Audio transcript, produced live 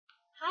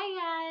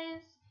Hi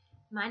guys,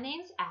 my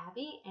name's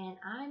Abby and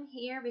I'm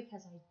here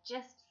because I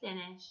just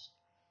finished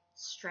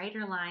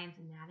StraighterLine's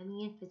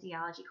Anatomy and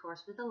Physiology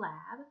course with the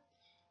lab,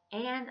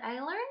 and I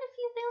learned a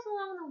few things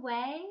along the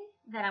way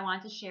that I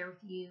want to share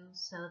with you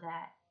so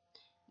that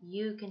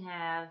you can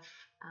have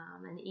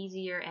an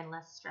easier and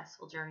less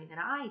stressful journey than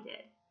I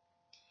did.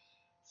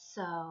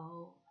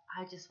 So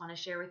I just want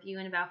to share with you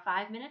in about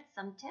 5 minutes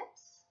some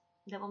tips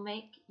that will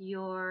make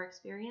your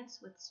experience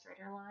with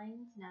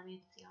StraighterLine's Anatomy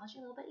and Physiology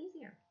a little bit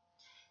easier.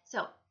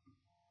 So,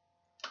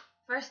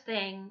 first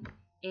thing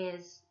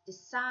is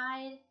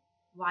decide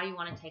why you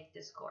want to take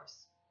this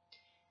course.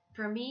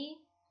 For me,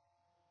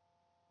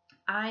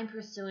 I'm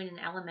pursuing an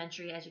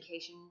elementary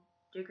education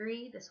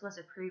degree. This was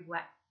a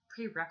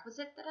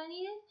prerequisite that I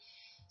needed.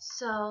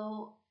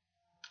 So,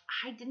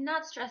 I did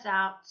not stress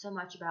out so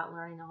much about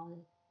learning all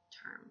the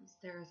terms.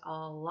 There's a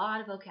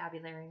lot of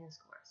vocabulary in this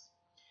course.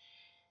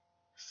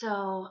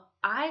 So,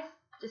 I've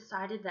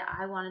decided that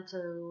I wanted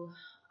to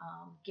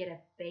get a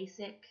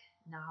basic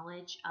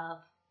knowledge of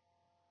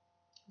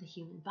the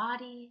human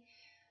body,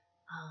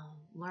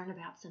 learn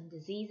about some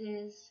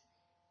diseases,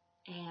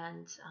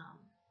 and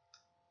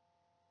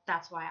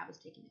that's why I was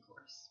taking the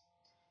course.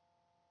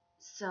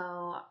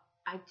 So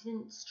I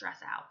didn't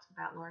stress out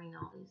about learning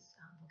all these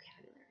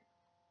vocabulary.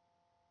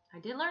 I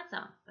did learn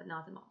some, but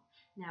not them all.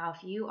 Now,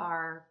 if you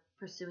are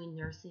pursuing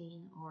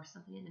nursing or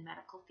something in the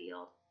medical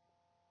field,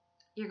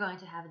 you're going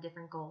to have a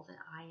different goal than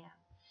I am.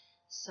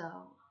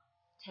 So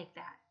take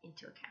that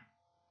into account.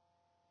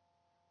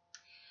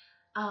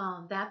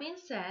 That being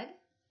said,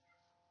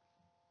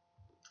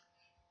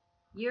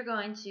 you're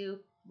going to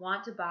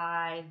want to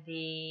buy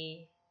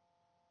the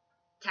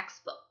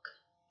textbook.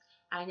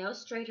 I know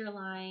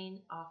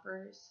StraighterLine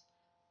offers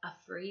a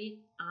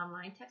free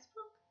online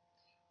textbook,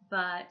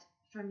 but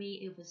for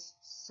me it was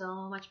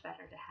so much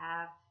better to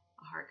have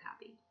a hard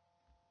copy.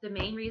 The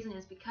main reason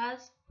is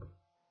because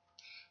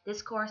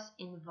this course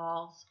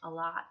involves a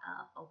lot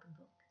of open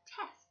book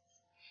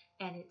tests,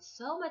 and it's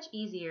so much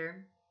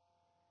easier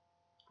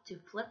to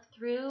flip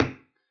through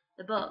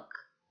the book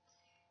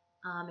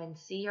and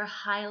see your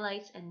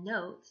highlights and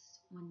notes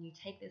when you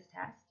take this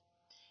test,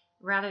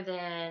 rather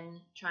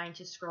than trying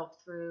to scroll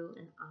through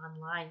an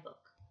online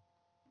book.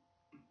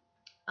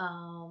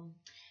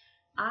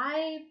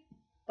 I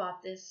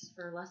bought this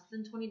for less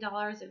than $20.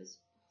 It was,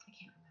 I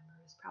can't remember,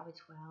 it was probably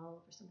 $12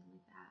 or something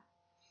like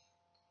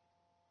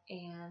that.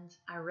 And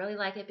I really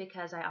like it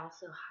because I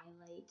also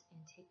highlight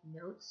and take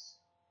notes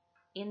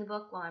in the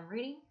book while I'm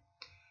reading.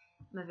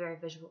 I'm a very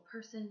visual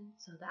person,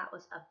 so that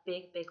was a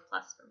big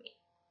plus for me.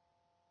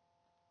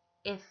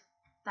 If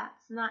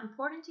that's not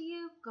important to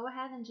you, go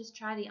ahead and just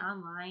try the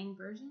online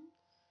version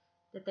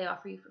that they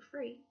offer you for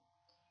free.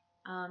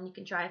 You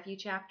can try a few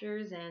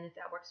chapters, and if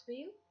that works for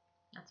you,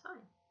 that's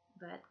fine.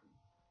 But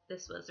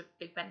this was a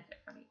big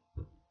benefit for me.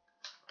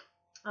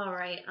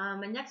 Alright,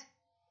 my next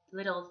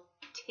little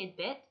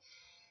tidbit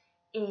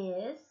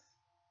is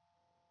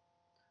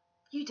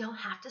you don't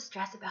have to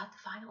stress about the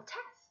final test.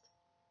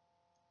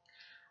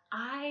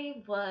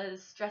 I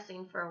was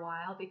stressing for a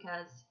while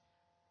because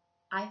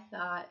I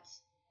thought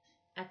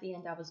at the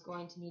end I was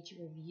going to need to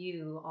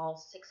review all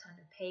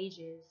 600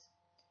 pages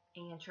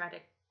and try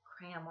to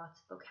cram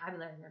lots of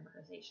vocabulary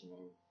memorization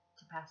in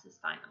to pass this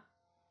final.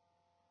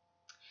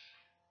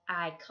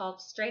 I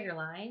called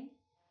StraighterLine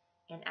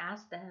and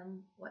asked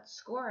them what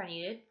score I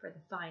needed for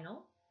the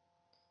final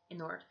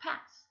in order to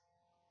pass.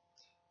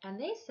 And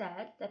they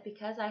said that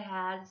because I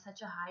had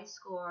such a high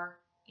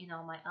score in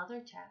all my other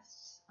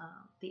tests,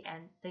 the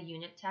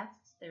unit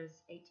tests,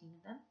 there's 18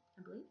 of them,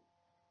 I believe,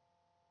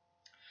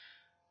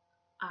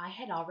 I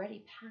had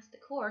already passed the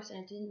course and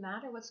it didn't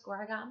matter what score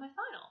I got in my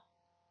final.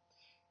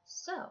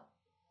 So,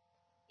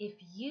 if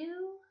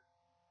you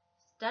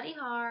study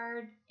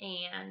hard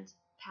and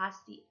pass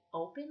the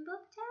open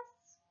book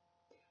tests,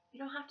 you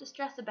don't have to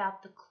stress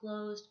about the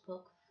closed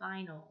book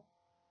final.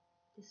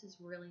 This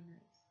is really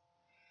nice.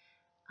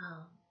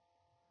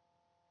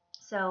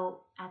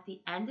 So, at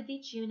the end of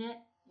each unit,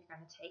 you're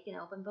going to take an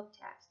open book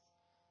test.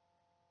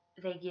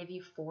 They give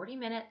you 40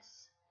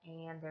 minutes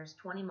and there's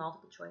 20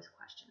 multiple choice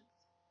questions.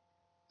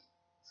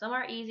 Some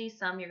are easy,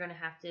 some you're going to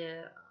have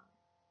to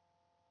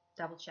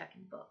double check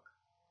in the book.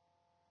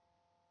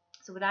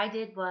 So what I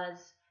did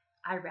was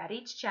I read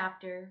each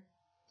chapter,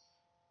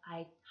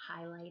 I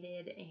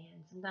highlighted,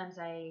 and sometimes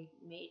I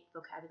made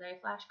vocabulary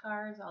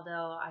flashcards,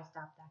 although I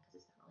stopped that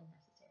because it's not really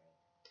necessary.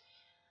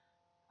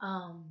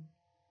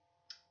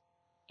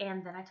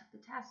 And then I took the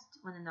test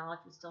when the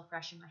knowledge was still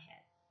fresh in my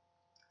head.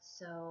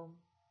 So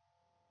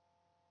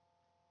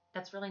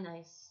that's really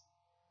nice.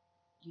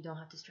 You don't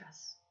have to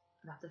stress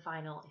about the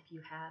final if you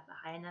have a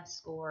high enough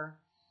score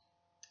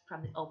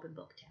from the open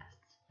book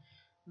tests.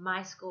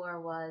 My score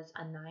was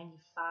a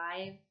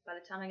 95 by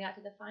the time I got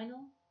to the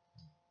final,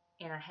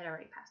 and I had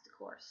already passed the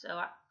course. So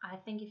I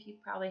think if you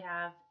probably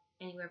have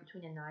anywhere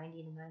between a 90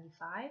 and a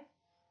 95,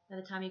 by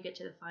the time you get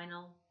to the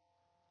final,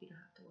 you don't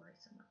have to worry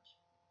so much.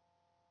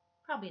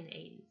 Probably in the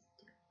 80s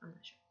too, I'm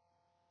not sure.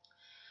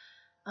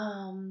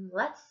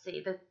 Let's see,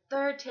 the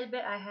third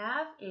tidbit I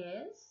have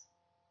is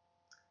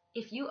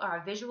If you are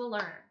a visual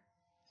learner,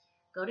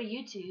 go to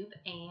YouTube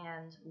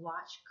and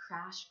watch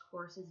Crash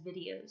Course's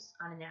videos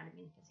on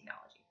anatomy and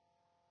physiology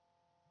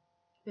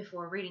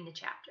before reading the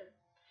chapter.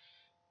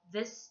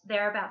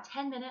 They're about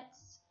 10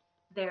 minutes.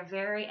 They're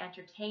very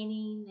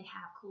entertaining. They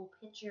have cool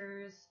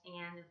pictures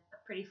and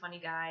a pretty funny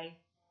guy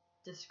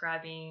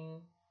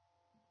describing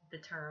the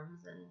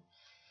terms, and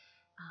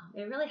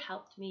it really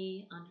helped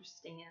me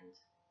understand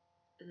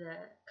the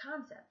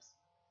concepts.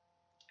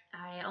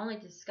 I only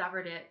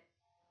discovered it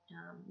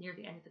near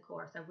the end of the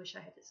course. I wish I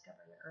had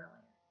discovered it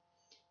earlier,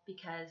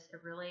 because it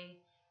really,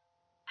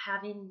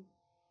 having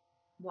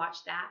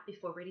watched that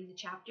before reading the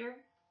chapter,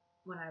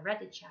 when I read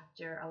the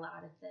chapter, a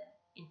lot of the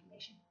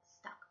information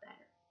stuck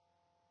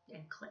better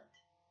and clicked.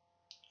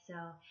 So,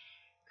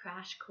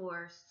 Crash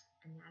Course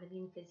Anatomy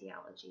and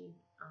Physiology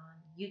on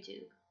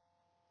YouTube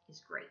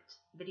is great.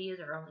 Videos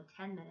are only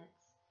 10 minutes,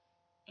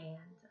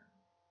 and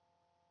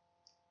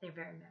they're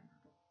very memorable.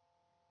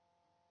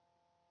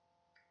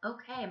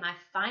 Okay, my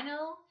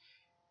final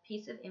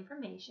piece of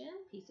information,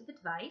 piece of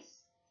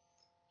advice,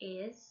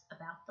 is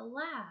about the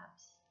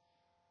labs.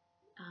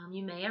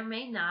 You may or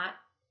may not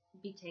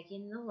be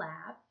taking the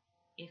lab.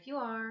 If you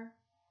are,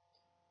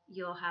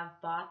 you'll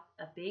have bought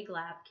a big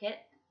lab kit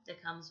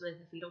that comes with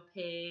a fetal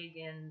pig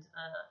and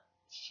a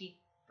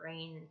sheep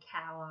brain and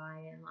cow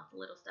eye and lots of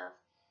little stuff.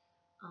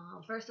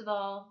 First of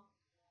all,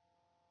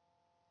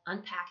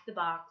 unpack the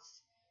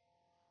box.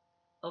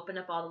 Open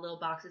up all the little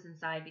boxes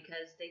inside,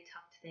 because they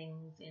tucked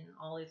things in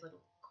all these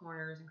little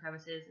corners and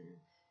crevices, and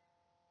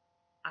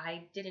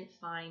I didn't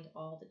find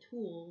all the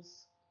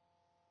tools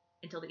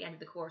until the end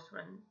of the course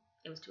when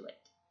it was too late.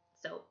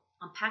 So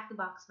unpack the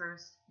box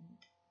first and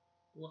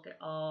look at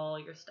all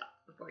your stuff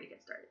before you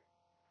get started.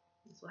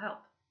 This will help.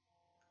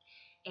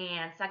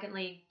 And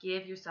secondly,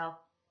 give yourself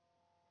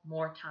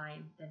more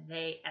time than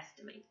they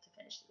estimate to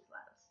finish these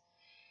labs.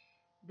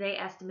 They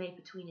estimate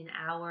between an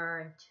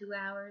hour and 2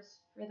 hours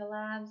for the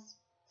labs.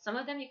 Some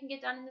of them you can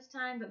get done in this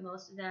time, but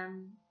most of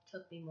them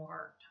took me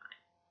more time,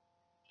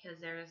 because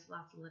there's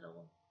lots of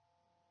little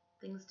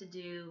things to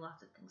do,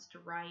 lots of things to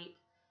write.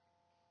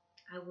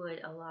 I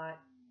would allot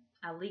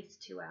at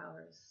least 2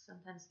 hours,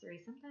 sometimes 3,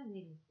 sometimes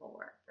even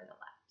 4 for the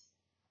labs.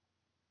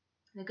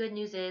 The good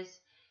news is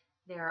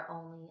there are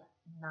only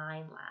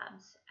 9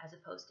 labs as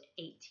opposed to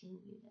 18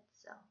 units,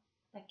 so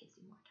that gives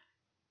you more time.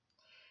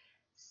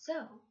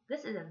 So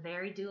this is a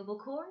very doable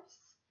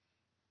course,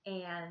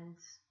 and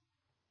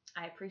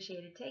I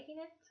appreciated taking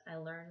it. I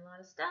learned a lot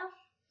of stuff,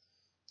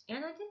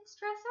 and I didn't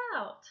stress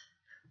out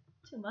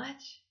too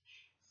much.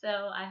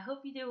 So I hope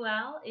you do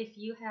well. If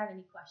you have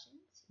any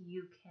questions,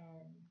 you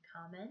can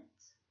comment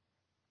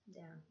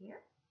down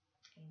here,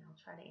 and I'll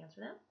try to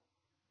answer them.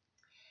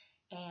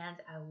 And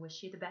I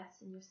wish you the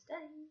best in your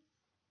studies.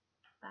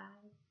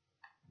 Bye.